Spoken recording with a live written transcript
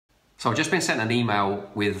So I've just been sent an email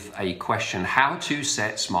with a question, how to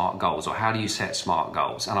set SMART goals, or how do you set SMART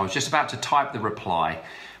goals? And I was just about to type the reply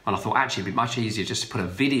and I thought actually it'd be much easier just to put a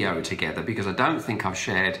video together, because I don't think I've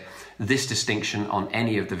shared this distinction on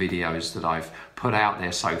any of the videos that I've put out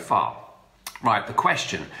there so far. Right, the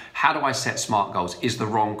question, how do I set SMART goals, is the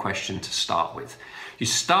wrong question to start with. You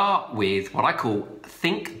start with what I call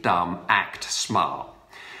think dumb, act smart.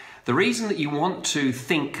 The reason that you want to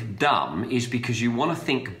think dumb is because you want to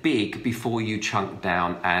think big before you chunk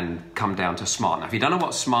down and come down to SMART. Now, if you don't know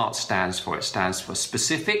what SMART stands for, it stands for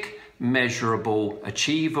specific, measurable,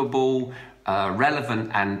 achievable,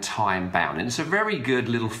 relevant, and time-bound. And it's a very good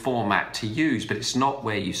little format to use, but it's not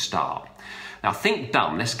where you start. Now, think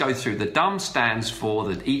dumb. Let's go through. The dumb stands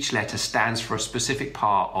for, each letter stands for a specific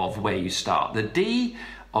part of where you start. The D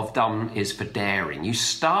of dumb is for daring. You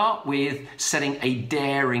start with setting a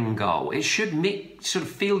daring goal. It should sort of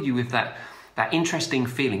fill you with that interesting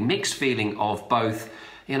feeling, mixed feeling of both,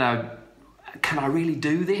 you know, can I really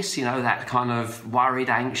do this? You know, that kind of worried,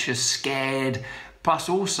 anxious, scared. Plus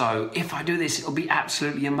also, if I do this, it'll be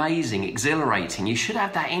absolutely amazing, exhilarating. You should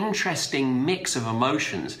have that interesting mix of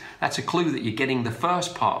emotions. That's a clue that you're getting the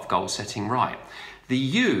first part of goal setting right. The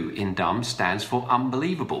U in dumb stands for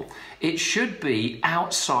unbelievable. It should be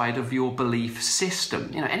outside of your belief system.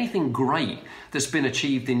 You know, anything great that's been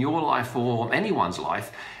achieved in your life or anyone's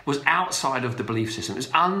life was outside of the belief system. It's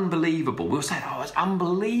unbelievable. We'll say, oh, it's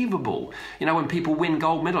unbelievable. You know, when people win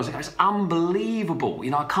gold medals, they go, it's unbelievable.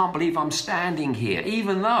 You know, I can't believe I'm standing here,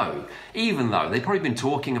 even though they've probably been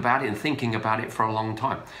talking about it and thinking about it for a long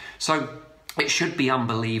time. So it should be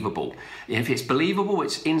unbelievable. If it's believable,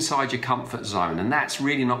 it's inside your comfort zone, and that's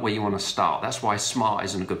really not where you want to start. That's why SMART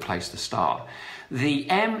isn't a good place to start. The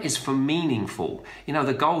M is for meaningful. You know,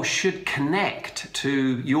 the goal should connect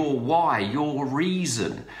to your why, your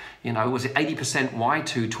reason. You know, was it 80% why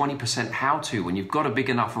to, 20% how to? When you've got a big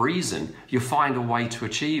enough reason, you'll find a way to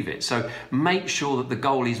achieve it. So make sure that the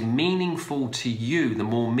goal is meaningful to you. The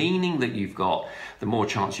more meaning that you've got, the more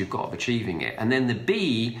chance you've got of achieving it. And then the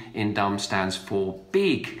B in dumb stands for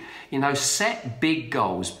big. You know, set big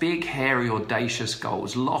goals, big, hairy, audacious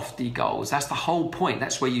goals, lofty goals. That's the whole point.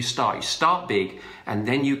 That's where you start. You start big and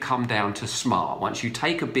then you come down to SMART. Once you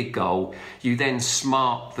take a big goal, you then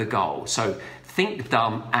SMART the goal. So think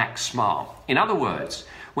dumb, act smart. In other words,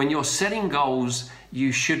 when you're setting goals,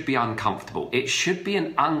 you should be uncomfortable. It should be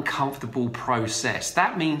an uncomfortable process.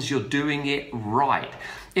 That means you're doing it right.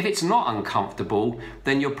 If it's not uncomfortable,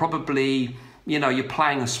 then you're probably, you know, you're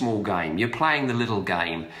playing a small game, you're playing the little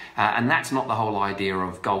game, and that's not the whole idea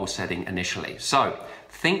of goal setting initially. So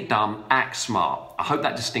think dumb, act smart. I hope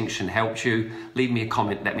that distinction helped you. Leave me a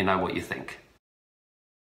comment, let me know what you think.